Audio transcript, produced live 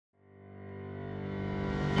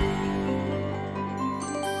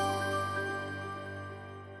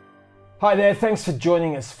Hi there, thanks for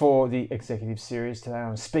joining us for the Executive Series. Today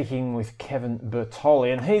I'm speaking with Kevin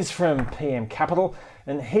Bertoli, and he's from PM Capital,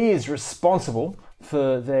 and he is responsible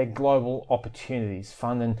for their Global Opportunities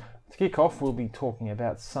Fund. And to kick off, we'll be talking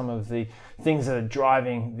about some of the things that are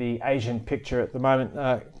driving the Asian picture at the moment.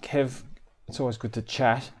 Kev, it's always good to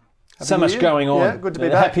chat. So much going on. Yeah, good to be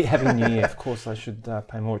back. Happy New Year. Of course, I should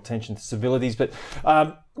pay more attention to civilities. But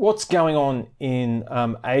what's going on in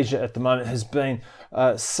Asia at the moment has been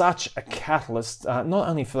such a catalyst, not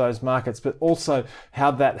only for those markets, but also how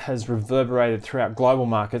that has reverberated throughout global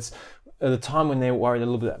markets. At a time when they're worried a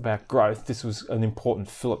little bit about growth, this was an important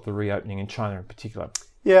fillip, the reopening in China in particular.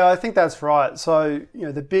 Yeah, I think that's right. So,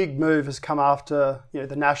 the big move has come after,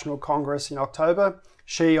 the National Congress in October.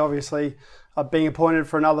 Xi obviously being appointed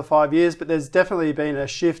for another 5 years, but there's definitely been a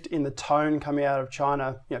shift in the tone coming out of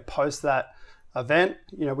China, post that event.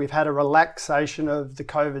 We've had a relaxation of the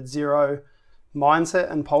COVID zero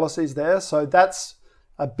mindset and policies there. So that's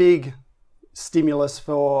a big stimulus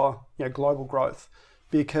for, global growth.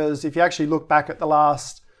 Because if you actually look back at the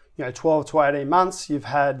last, 12 to 18 months, you've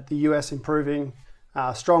had the US improving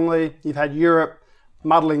strongly. You've had Europe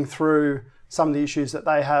muddling through some of the issues that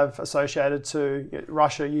they have associated to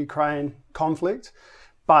Russia-Ukraine conflict.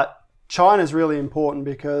 But China is really important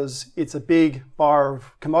because it's a big buyer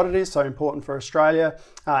of commodities, so important for Australia.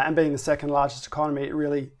 And being the second largest economy, it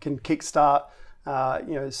really can kickstart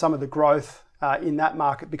some of the growth in that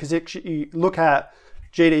market. Because if you look at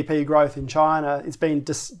GDP growth in China, it's been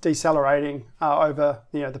decelerating over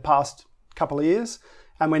the past couple of years.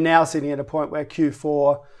 And we're now sitting at a point where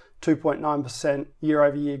Q4, 2.9%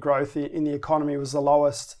 year-over-year growth in the economy was the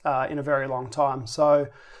lowest in a very long time. So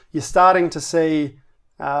you're starting to see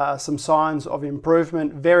some signs of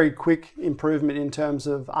improvement, very quick improvement in terms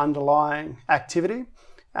of underlying activity.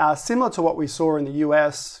 Similar to what we saw in the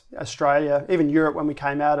US, Australia, even Europe when we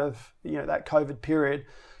came out of that COVID period,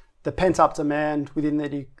 the pent-up demand within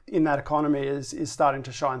that economy is starting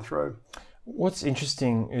to shine through. What's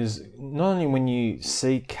interesting is not only when you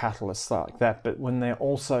see catalysts like that, but when they're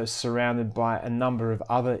also surrounded by a number of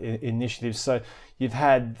other initiatives. So you've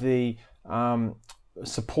had the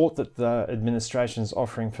support that the administration's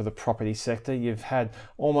offering for the property sector. You've had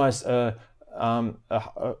almost a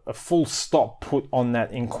full stop put on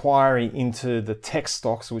that inquiry into the tech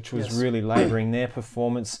stocks, which was really labouring their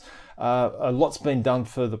performance. A lot's been done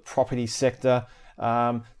for the property sector.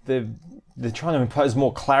 They're trying to impose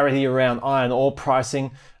more clarity around iron ore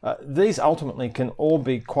pricing. These ultimately can all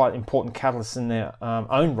be quite important catalysts in their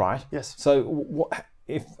own right. Yes. So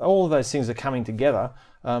if all of those things are coming together,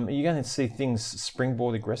 are you going to see things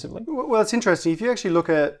springboard aggressively? Well, it's interesting. If you actually look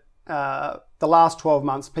at the last 12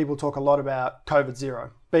 months, people talk a lot about COVID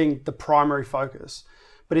zero being the primary focus.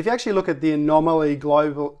 But if you actually look at the anomaly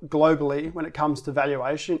globally when it comes to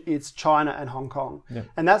valuation, it's China and Hong Kong. Yeah.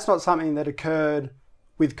 And that's not something that occurred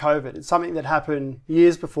with COVID. It's something that happened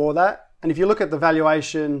years before that. And if you look at the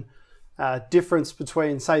valuation difference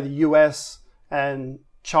between, say, the US and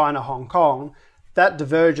China, Hong Kong, that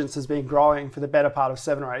divergence has been growing for the better part of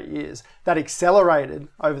 7 or 8 years. That accelerated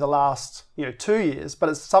over the last 2 years, but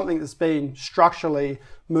it's something that's been structurally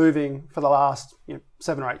moving for the last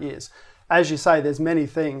 7 or 8 years. As you say, there's many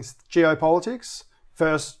things. Geopolitics,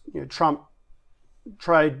 first, Trump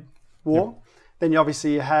trade war. Yep. Then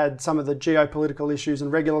you had some of the geopolitical issues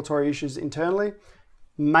and regulatory issues internally,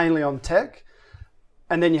 mainly on tech.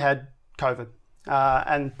 And then you had COVID.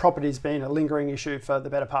 And property's been a lingering issue for the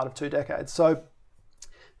better part of 2 decades. So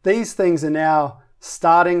these things are now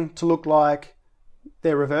starting to look like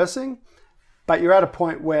they're reversing, but you're at a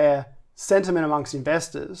point where sentiment amongst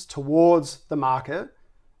investors towards the market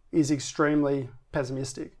is extremely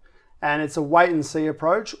pessimistic. And it's a wait and see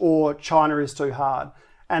approach, or China is too hard.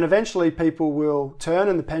 And eventually people will turn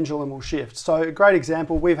and the pendulum will shift. So a great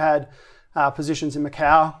example, we've had positions in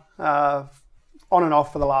Macau on and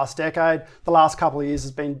off for the last decade. The last couple of years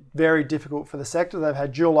has been very difficult for the sector. They've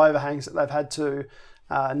had dual overhangs that they've had to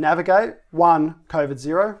navigate. One, COVID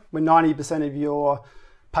zero, when 90% of your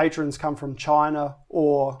patrons come from China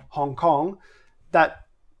or Hong Kong. That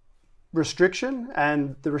restriction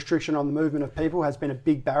and the restriction on the movement of people has been a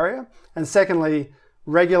big barrier. And secondly,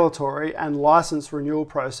 regulatory and license renewal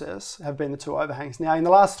process have been the two overhangs. Now, in the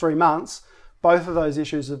last 3 months, both of those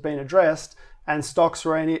issues have been addressed and stocks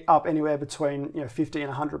are up anywhere between 50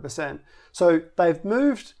 and 100%. So they've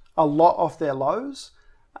moved a lot off their lows,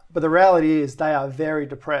 but the reality is they are very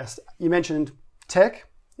depressed. You mentioned tech,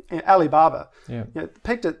 Alibaba. Yeah.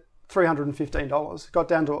 Peaked at $315. Got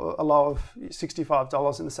down to a low of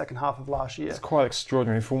 $65 in the second half of last year. It's quite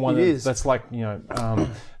extraordinary for one. That's like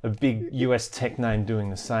a big US tech name doing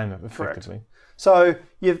the same effectively. Correct. So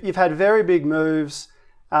you've had very big moves.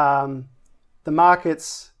 The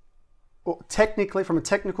markets, technically, from a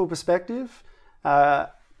technical perspective, the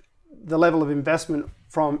level of investment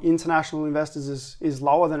from international investors is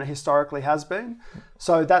lower than it historically has been.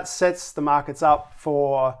 So that sets the markets up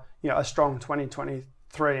for a strong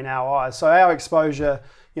 2023 in our eyes. So our exposure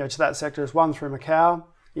to that sector is one through Macau,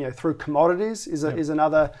 through commodities is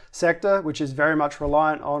another sector which is very much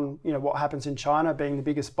reliant on what happens in China being the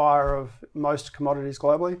biggest buyer of most commodities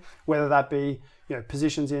globally, whether that be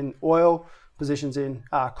positions in oil, positions in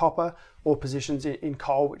copper, or positions in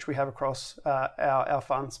coal, which we have across our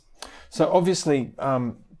funds. So obviously,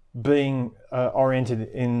 being oriented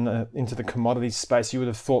into the commodities space, you would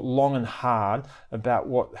have thought long and hard about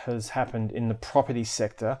what has happened in the property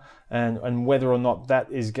sector and whether or not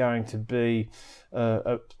that is going to be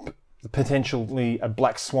potentially a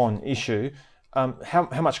black swan issue.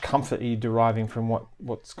 How much comfort are you deriving from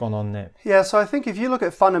what's gone on there? Yeah, so I think if you look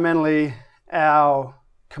at fundamentally, our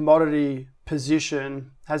commodity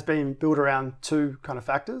position has been built around two kind of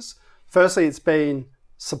factors. Firstly, it's been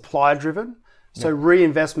supply driven. So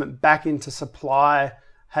reinvestment back into supply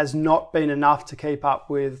has not been enough to keep up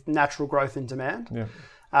with natural growth in demand.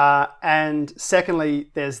 And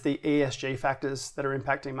secondly, there's the ESG factors that are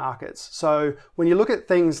impacting markets. So when you look at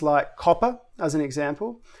things like copper, as an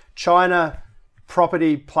example, China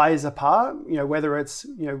property plays a part, whether it's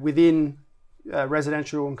within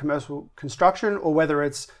residential and commercial construction or whether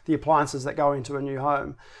it's the appliances that go into a new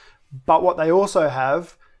home. But what they also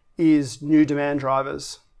have is new demand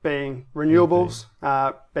drivers, being renewables,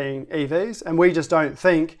 being EVs. And we just don't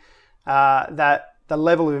think that the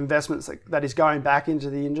level of investments that is going back into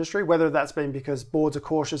the industry, whether that's been because boards are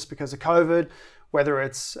cautious because of COVID, whether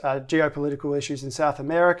it's geopolitical issues in South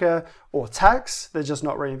America or tax, they're just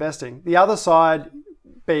not reinvesting. The other side,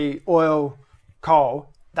 be oil,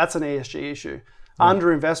 coal, that's an ESG issue.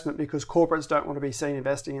 Underinvestment because corporates don't want to be seen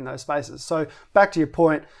investing in those spaces. So back to your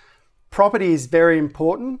point, property is very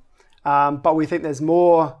important, but we think there's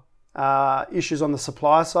more issues on the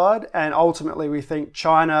supply side, and ultimately we think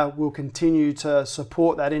China will continue to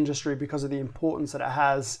support that industry because of the importance that it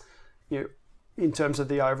has in terms of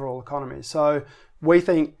the overall economy. So we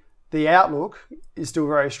think the outlook is still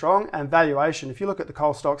very strong, and valuation, if you look at the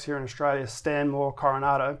coal stocks here in Australia, Stanmore,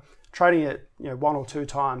 Coronado, trading at 1 or 2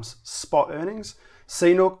 times spot earnings.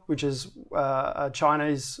 CNOOC, which is a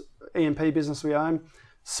Chinese E&P business we own,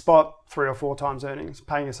 spot 3 or 4 times earnings,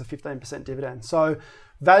 paying us a 15% dividend. So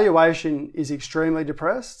valuation is extremely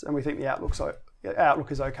depressed, and we think the outlook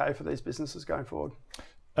is okay for these businesses going forward.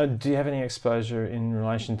 Do you have any exposure in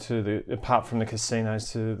relation to apart from the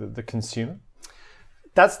casinos, to the consumer?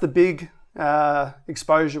 That's the big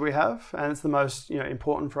exposure we have, and it's the most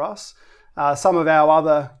important for us. Some of our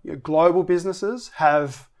other global businesses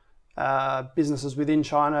have businesses within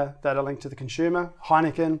China that are linked to the consumer.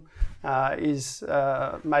 Heineken is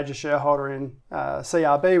a major shareholder in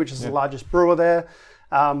CRB, which is the largest brewer there.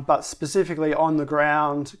 But specifically on the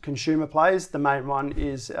ground consumer plays, the main one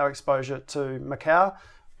is our exposure to Macau,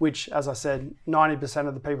 which, as I said, 90%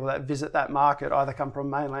 of the people that visit that market either come from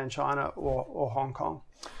mainland China or Hong Kong.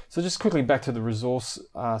 So just quickly back to the resource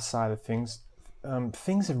side of things.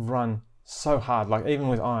 Things have run so hard, like even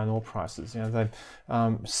with iron ore prices, they've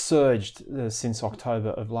surged since October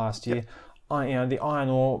of last year. The iron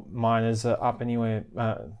ore miners are up anywhere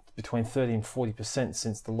between 30 and 40%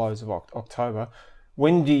 since the lows of October.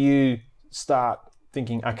 When do you start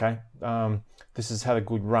thinking, okay, this has had a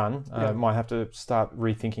good run, might have to start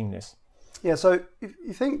rethinking this? Yeah, so if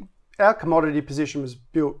you think our commodity position was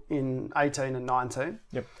built in 18 and 19.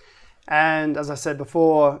 Yep. And as I said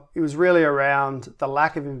before, it was really around the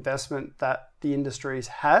lack of investment that the industries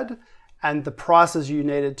had and the prices you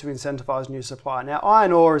needed to incentivize new supply. Now,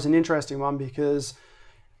 iron ore is an interesting one because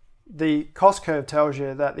the cost curve tells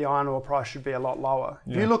you that the iron ore price should be a lot lower.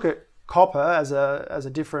 Yeah. If you look at copper as a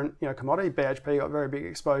different commodity, BHP got very big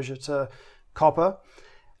exposure to copper.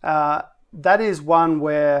 That is one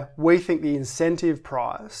where we think the incentive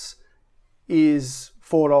price is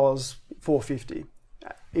 $4, $4.50.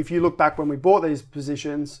 If you look back when we bought these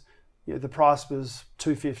positions, the price was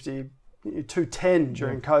 $2.50, $2.10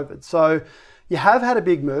 during COVID. So you have had a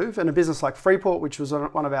big move, and a business like Freeport, which was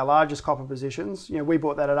one of our largest copper positions, we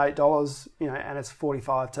bought that at $8, and it's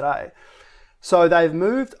 $45 today. So they've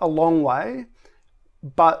moved a long way,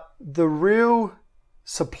 but the real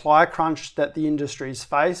supply crunch that the industries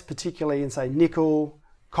face, particularly in say nickel,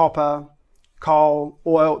 copper, coal,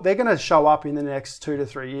 oil, they're going to show up in the next 2 to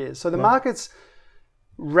 3 years. So the market's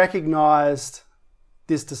recognised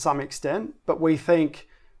this to some extent, but we think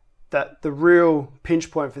that the real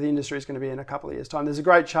pinch point for the industry is going to be in a couple of years' time. There's a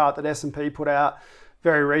great chart that S&P put out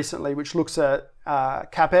very recently, which looks at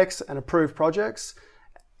CapEx and approved projects.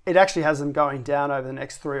 It actually has them going down over the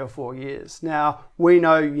next 3 or 4 years. Now, we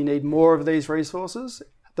know you need more of these resources.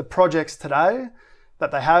 The projects today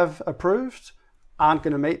that they have approved aren't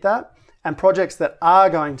going to meet that. And projects that are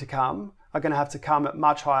going to come are going to have to come at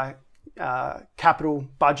much higher capital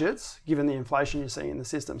budgets, given the inflation you're seeing in the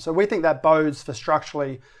system. So we think that bodes for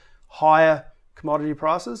structurally higher commodity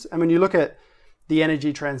prices. And when you look at the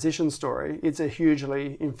energy transition story, it's a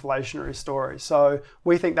hugely inflationary story. So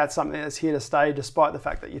we think that's something that's here to stay, despite the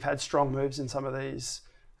fact that you've had strong moves in some of these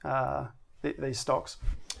stocks.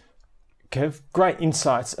 Kev, great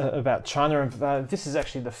insights about China. This is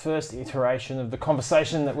actually the first iteration of the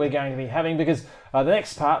conversation that we're going to be having, because the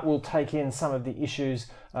next part will take in some of the issues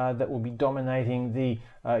that will be dominating the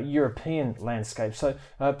European landscape. So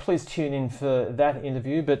please tune in for that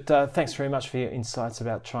interview. But thanks very much for your insights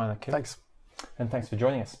about China, Kev. Thanks. And thanks for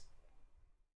joining us.